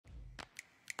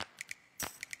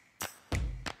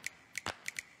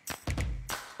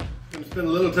Gonna spend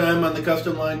a little time on the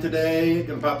custom line today.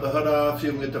 Gonna pop the hood off, see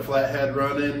if we can get the flathead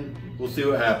running. We'll see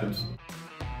what happens.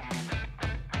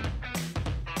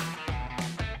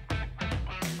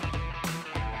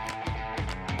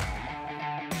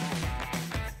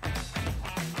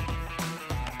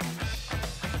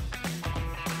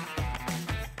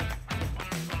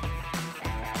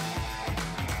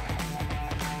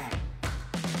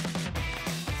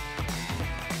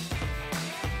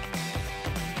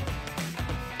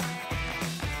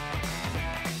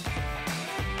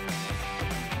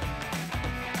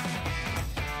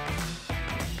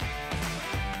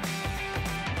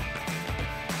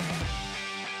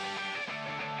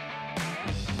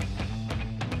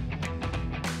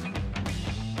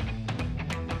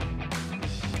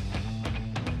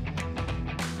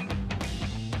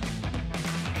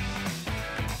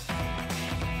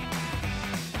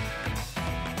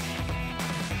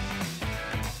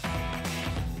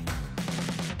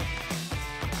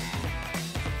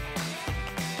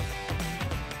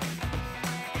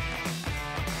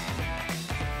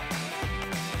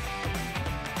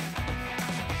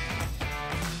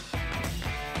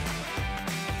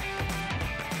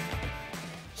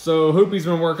 So Hoopy's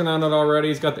been working on it already.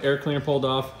 He's got the air cleaner pulled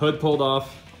off, hood pulled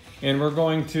off, and we're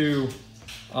going to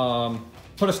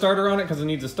put a starter on it because it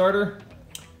needs a starter.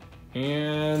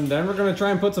 And then we're gonna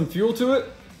try and put some fuel to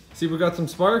it, see if we got some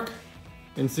spark,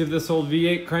 and see if this old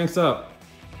V8 cranks up.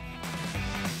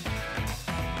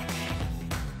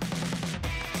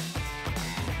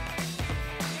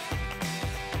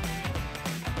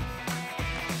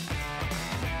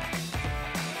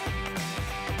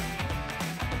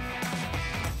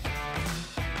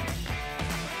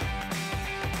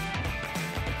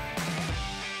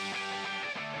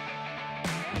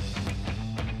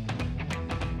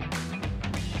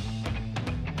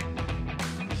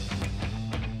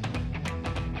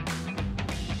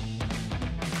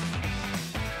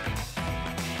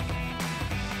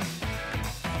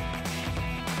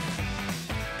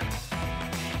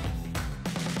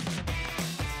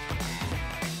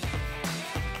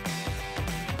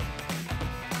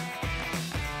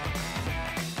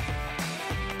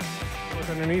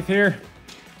 Underneath here,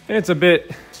 it's a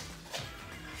bit,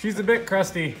 she's a bit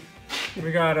crusty.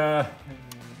 We got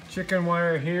chicken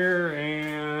wire here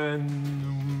and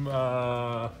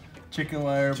Chicken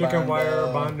wire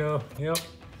bondo. Yep.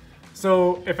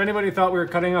 So if anybody thought we were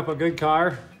cutting up a good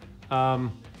car,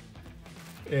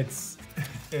 it's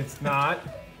not.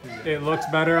 It looks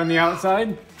better on the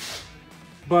outside,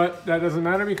 but that doesn't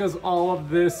matter because all of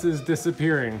this is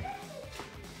disappearing.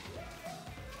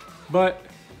 But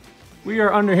we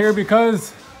are under here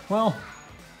because, well,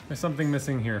 there's something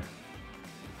missing here.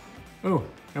 Oh,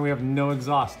 and we have no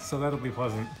exhaust, so that'll be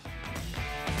pleasant.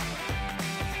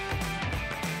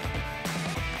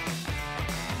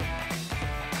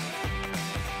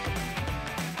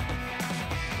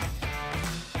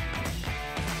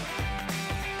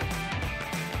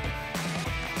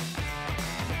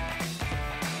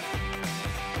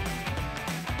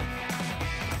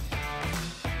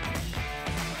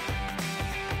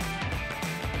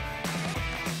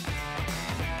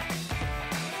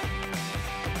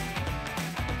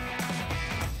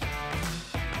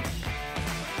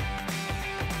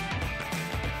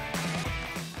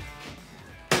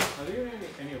 Are there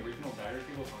any original battery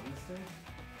cables on this thing?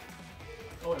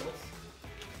 Oh wait, what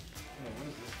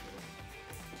is this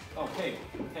for? Oh, hey.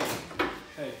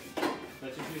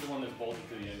 That should be the one that's bolted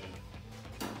to the engine.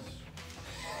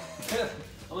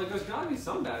 I'm like, there's gotta be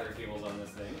some battery cables on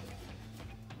this thing.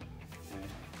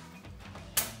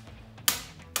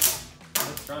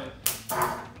 Let's try it.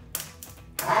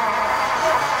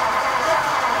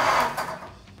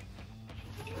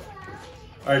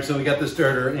 All right, so we got the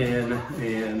starter in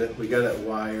and we got it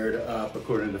wired up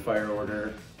according to fire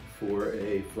order for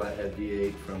a flathead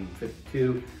V8 from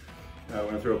 52. We're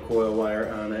gonna throw a coil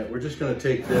wire on it. We're just gonna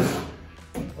take this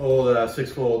old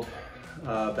 6-volt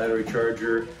battery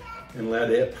charger and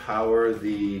let it power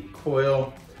the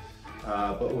coil,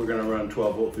 but we're gonna run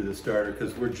 12 volt through the starter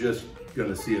because we're just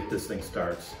gonna see if this thing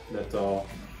starts. That's all,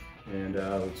 and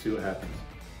let's see what happens.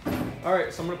 All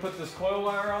right, so I'm gonna put this coil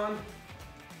wire on.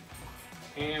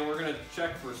 And we're gonna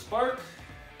check for spark.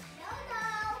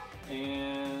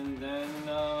 And then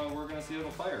we're gonna see if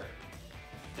it'll fire.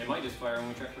 It might just fire when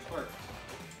we check for spark.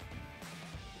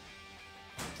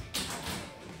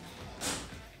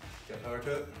 Got power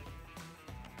to it?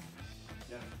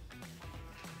 Yeah.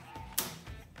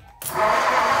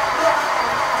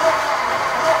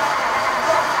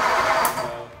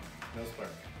 No spark.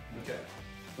 Okay.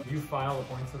 Do you file the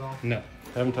points at all? No,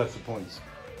 haven't touched the points.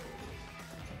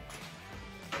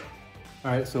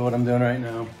 All right, so what I'm doing right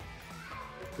now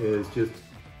is just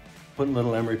putting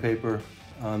little emery paper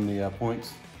on the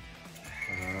points.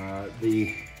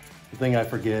 The thing I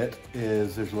forget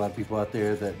is there's a lot of people out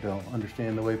there that don't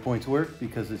understand the way points work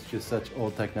because it's just such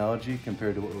old technology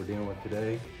compared to what we're dealing with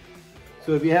today.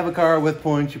 So if you have a car with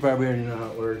points, you probably already know how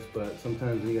it works, but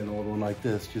sometimes when you get an old one like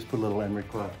this, just put a little emery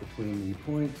cloth between the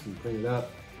points and clean it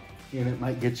up, and it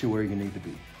might get you where you need to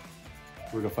be.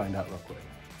 We're gonna find out real quick.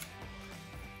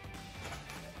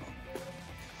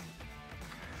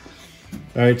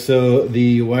 All right, so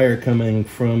the wire coming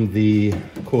from the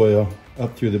coil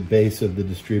up through the base of the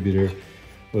distributor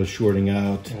was shorting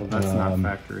out. Well, that's not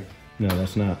factory. No,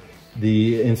 that's not.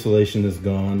 The insulation is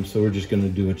gone, so we're just gonna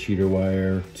do a cheater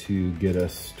wire to get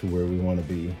us to where we wanna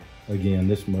be. Again,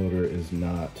 this motor is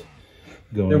not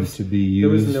going to be used.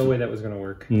 There was no way that was gonna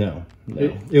work. No.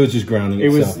 It was just grounding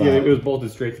itself out. Yeah, it was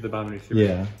bolted straight to the bottom of the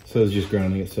distributor. Yeah, so it's just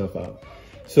grounding itself out.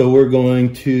 So we're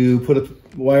going to put a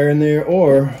wire in there,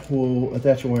 or we'll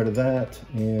attach a wire to that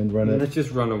and run it. Let's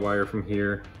just run a wire from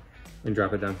here and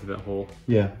drop it down through that hole.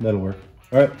 Yeah, that'll work.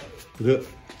 All right, we'll do it.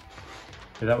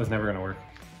 Yeah, that was never gonna work.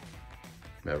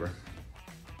 Never.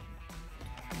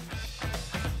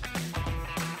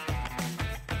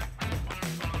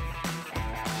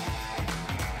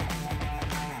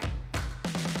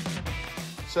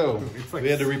 So, we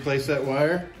had to replace that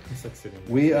wire.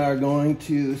 We are going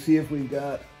to see if we've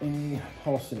got any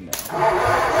pulsing now.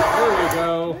 There we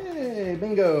go. Hey,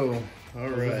 bingo. All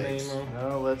What's right. his name,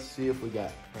 Now let's see if we got.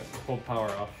 All right, pull the power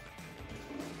off.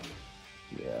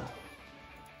 Yeah.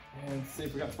 And see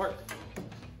if we got spark.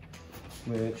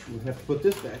 Which we have to put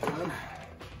this back on.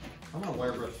 I'm gonna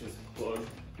wire brush this plug.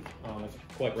 It's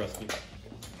quite rusty.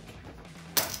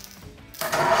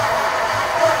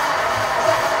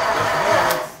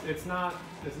 It's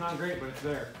not great, but it's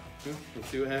there. Let's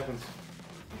see what happens.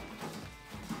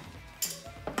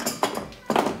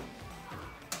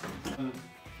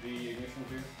 The ignition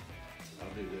too?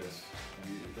 I'll do this.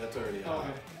 That's already Oh,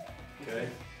 hot. okay.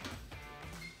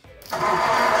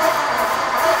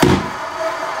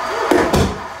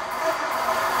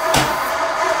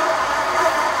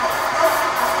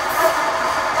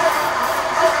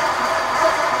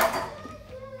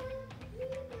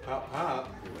 Pop, pop.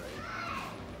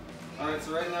 Alright,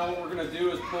 so right now what we're going to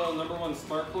do is pull number one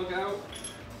spark plug out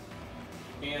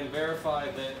and verify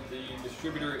that the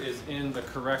distributor is in the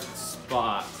correct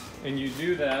spot. And you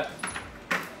do that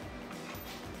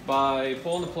by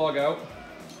pulling the plug out,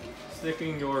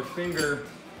 sticking your finger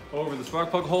over the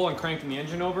spark plug hole and cranking the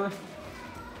engine over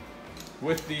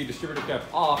with the distributor cap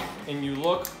off, and you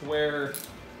look where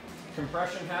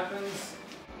compression happens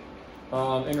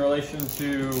in relation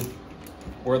to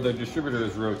where the distributor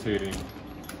is rotating,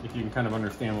 if you can kind of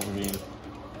understand what we mean.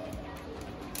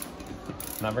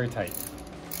 Not very tight.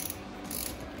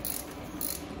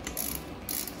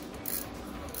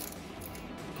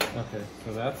 Okay,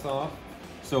 so that's off.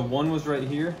 So one was right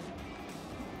here.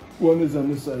 One is on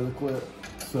this side of the clip.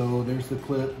 So there's the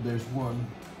clip, there's one.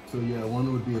 So yeah,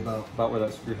 one would be about Where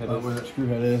that screw head is. where that screw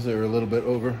head is, or a little bit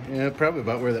over. Yeah, probably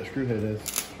about where that screw head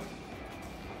is.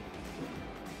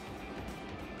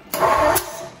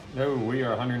 No, we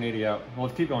are 180 out. Well,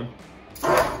 let's keep going.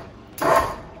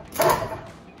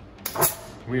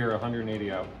 We are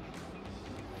 180 out.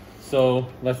 So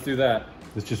let's do that.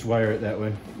 Let's just wire it that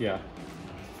way. Yeah.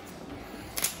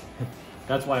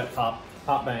 That's why it pop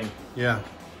bang. Yeah.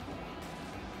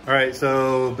 All right,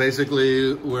 so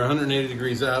basically we're 180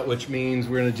 degrees out, which means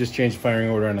we're gonna just change the firing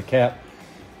order on the cap.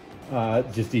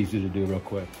 Just easy to do real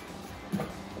quick.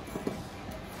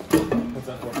 What's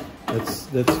that for?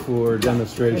 That's for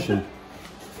demonstration.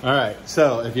 All right,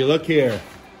 so if you look here,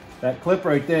 that clip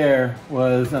right there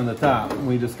was on the top.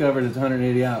 We discovered it's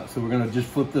 180 out, so we're gonna just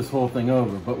flip this whole thing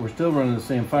over, but we're still running the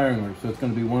same firing order. So it's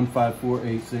gonna be 1, 5, 4,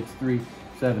 8, 6, 3,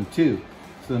 7, 2.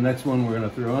 So the next one we're gonna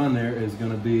throw on there is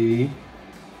gonna be,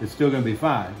 it's still gonna be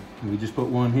 5. We just put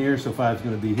 1 here, so 5 is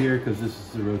gonna be here because this is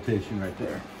the rotation right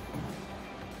there.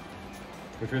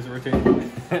 Which was the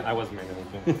rotation? I wasn't making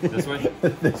anything. This way?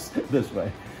 this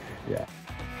way, yeah.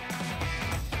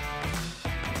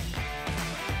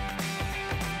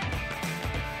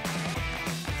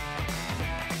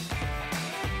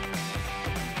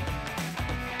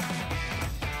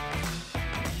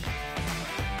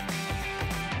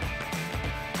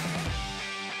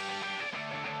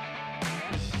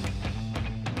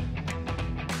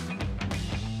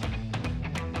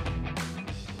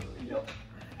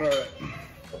 All right.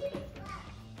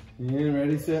 And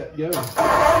ready, set, go.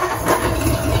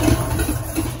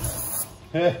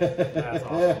 That's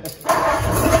awesome.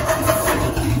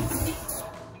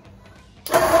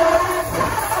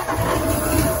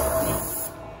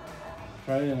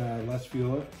 Try and let's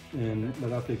fuel it and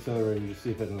let off the accelerator to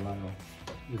see if it'll allow.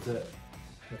 Is that?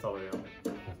 That's all we do.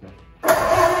 Okay.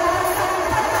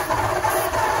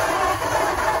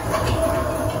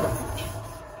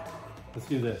 Let's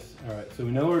do this. All right, so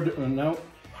we know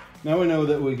now we know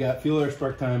that we got fuel air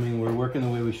spark timing. We're working the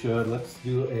way we should. Let's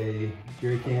do a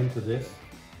jerry can for this.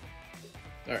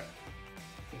 All right.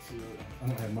 Let's see. I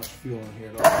don't have much fuel in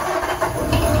here at all.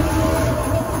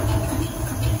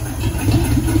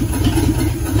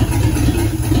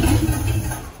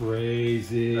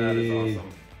 Crazy. That is awesome.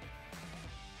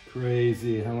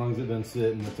 Crazy. How long has it been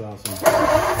sitting? That's awesome.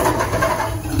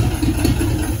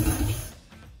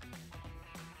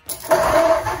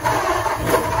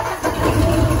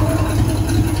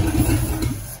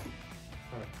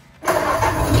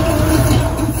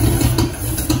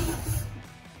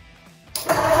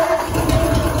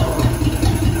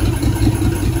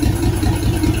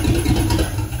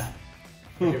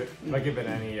 If I give it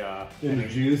any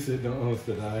juice, it don't almost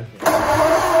to die. Yeah.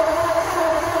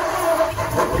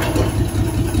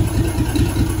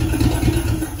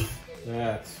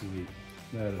 That's sweet.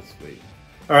 That is sweet.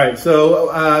 All right,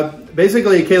 so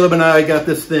basically Caleb and I got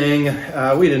this thing.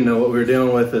 We didn't know what we were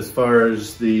dealing with as far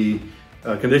as the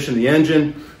condition of the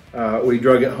engine. We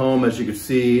drug it home, as you could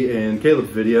see in Caleb's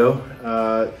video.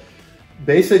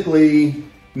 Basically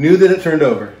knew that it turned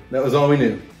over. That was all we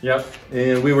knew. Yep.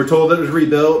 And we were told that it was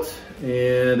rebuilt,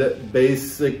 and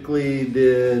basically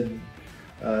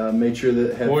made sure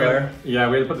that it had fire. Yeah,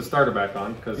 we had to put the starter back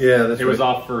on because it was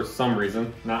off for some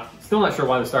reason. Still not sure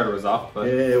why the starter was off, but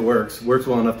it works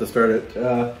well enough to start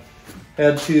it.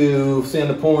 Had to sand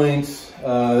the points,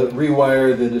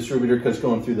 rewire the distributor because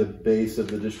going through the base of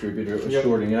the distributor it was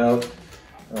shorting out.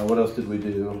 What else did we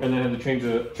do? And then had to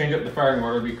change up the firing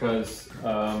order because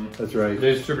that's right.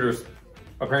 The distributor was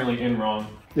apparently in wrong.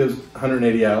 It was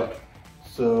 180 out.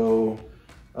 So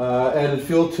added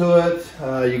fuel to it.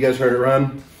 You guys heard it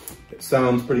run. It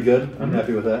sounds pretty good. I'm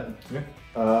happy with that. Yeah.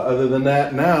 Other than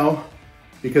that, now,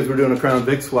 because we're doing a Crown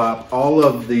Vic swap, all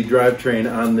of the drivetrain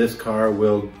on this car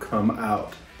will come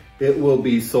out. It will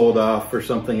be sold off for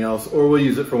something else, or we'll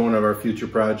use it for one of our future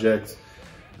projects.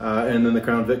 And then the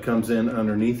Crown Vic comes in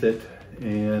underneath it,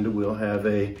 and we'll have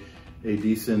a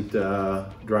decent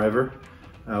driver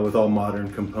with all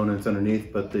modern components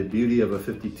underneath, but the beauty of a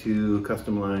 52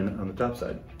 custom line on the top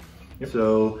side. Yep.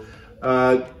 So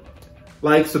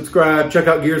like, subscribe, check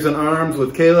out Gears and Arms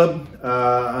with Caleb.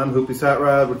 I'm Hoopy's Hot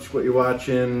Rod, which is what you're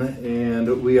watching,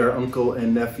 and we are uncle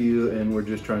and nephew, and we're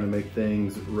just trying to make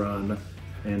things run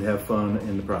and have fun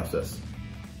in the process.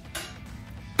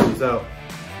 Peace out.